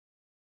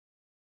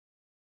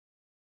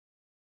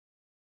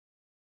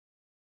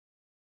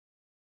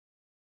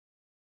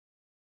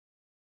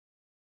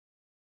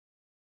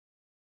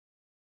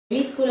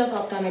School of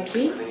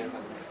Optometry,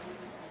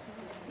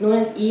 known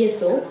as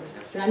ESO,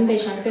 run by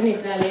Sankara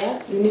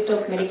Nethralaya, Unit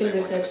of Medical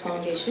Research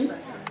Foundation,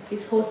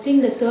 is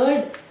hosting the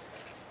third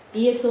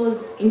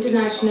ESO's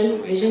International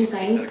Vision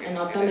Science and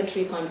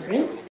Optometry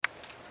Conference.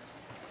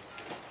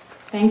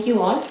 Thank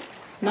you all.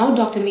 Now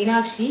Dr.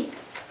 Meenakshi,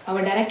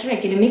 our Director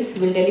Academics,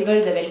 will deliver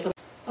the welcome.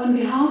 On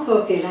behalf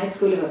of the Allied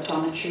School of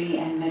Optometry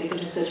and Medical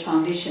Research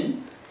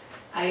Foundation,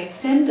 I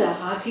extend a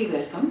hearty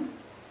welcome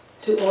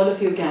to all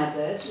of you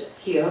gathered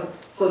here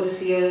for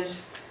this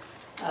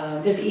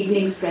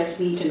evening's press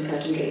meet and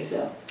curtain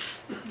raiser.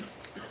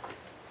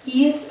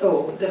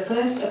 ESO, the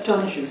first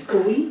optometry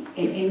school in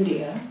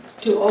India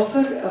to offer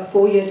a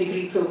 4-year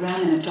degree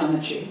program in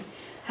optometry,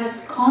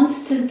 has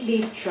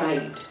constantly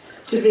strived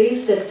to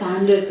raise the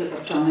standards of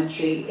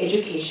optometry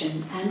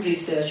education and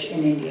research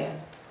in India.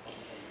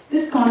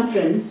 This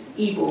conference,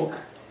 EIVOC,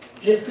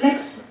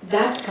 reflects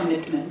that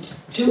commitment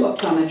to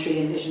optometry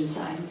and vision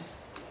science.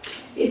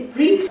 It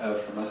brings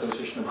from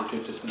Association of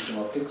British Dispensing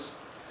Optics,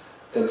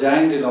 the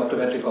giant in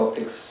optometric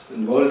optics,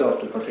 in world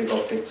of optometric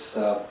optics,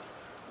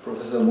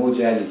 Professor Mo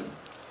Jalie,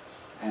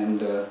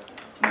 and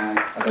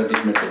my other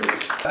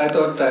dignitaries. I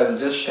thought I will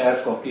just share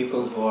for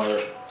people who are,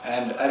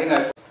 and I think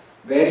I've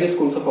various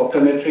schools of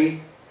optometry,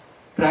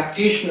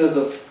 practitioners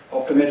of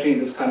optometry in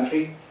this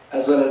country,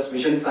 as well as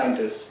vision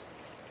scientists.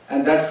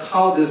 And that's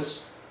how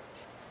this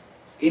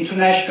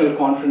international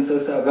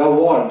conferences have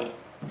evolved.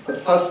 For the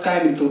first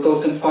time in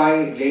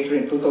 2005, later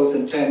in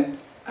 2010,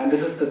 and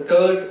this is the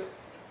third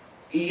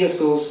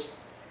ESO's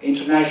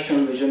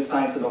International Vision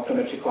Science and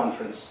Optometry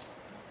Conference.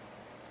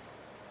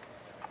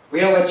 We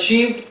have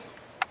achieved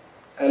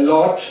a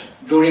lot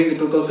during the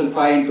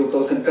 2005 and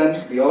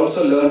 2010. We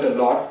also learned a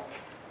lot.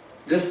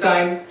 This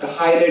time, the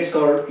highlights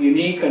are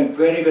unique and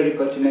very, very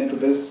pertinent to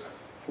this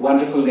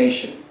wonderful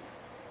nation.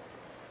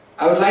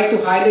 I would like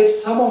to highlight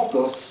some of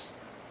those,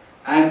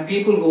 and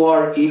people who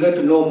are eager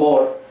to know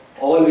more,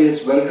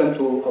 always welcome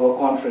to our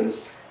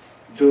conference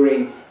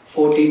during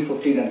 14,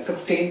 15 and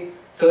 16,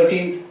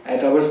 13th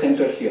at our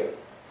center here.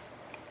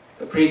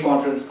 The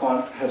pre-conference is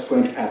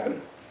going to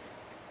happen.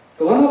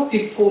 So one of the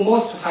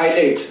foremost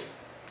highlight,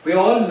 we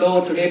all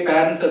know today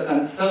parents are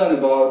concerned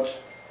about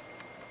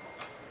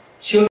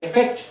children's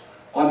effect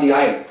on the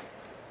eye.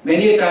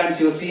 Many times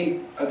you've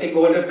seen, I think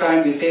older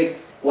time we say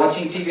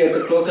watching TV at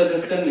a closer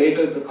distance,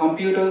 later it's the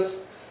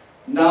computers,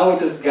 now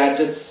it is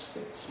gadgets,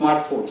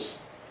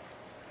 smartphones.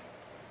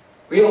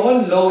 We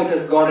all know it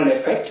has got an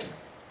effect.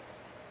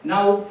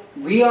 Now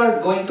we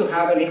are going to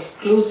have an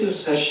exclusive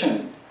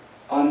session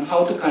on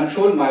how to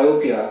control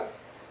myopia,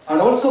 and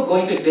also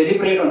going to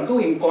deliberate on two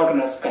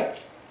important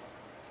aspects.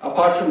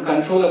 Apart from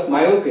control of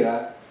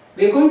myopia,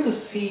 we are going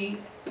to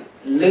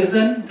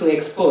listen to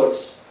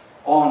experts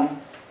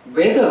on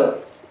whether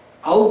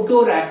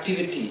outdoor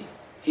activity,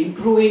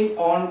 improving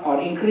on or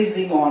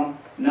increasing on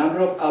number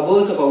of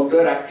hours of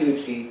outdoor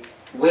activity,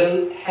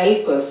 will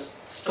help us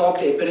stop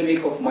the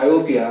epidemic of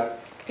myopia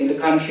in the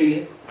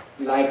country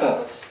like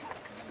ours.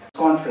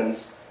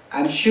 Conference,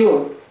 I'm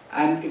sure,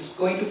 and it's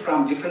going to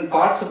from different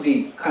parts of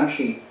the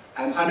country,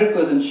 I'm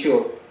 100%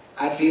 sure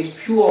at least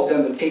few of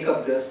them will take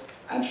up this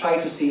and try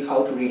to see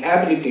how to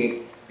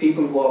rehabilitate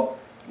people who are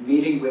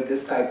meeting with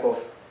this type of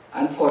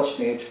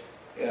unfortunate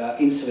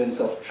incidents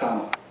of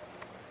trauma.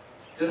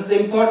 This is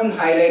the important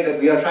highlight that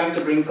we are trying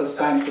to bring first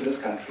time to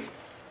this country.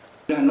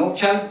 No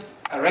child,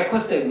 I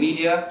request the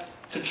media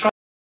to try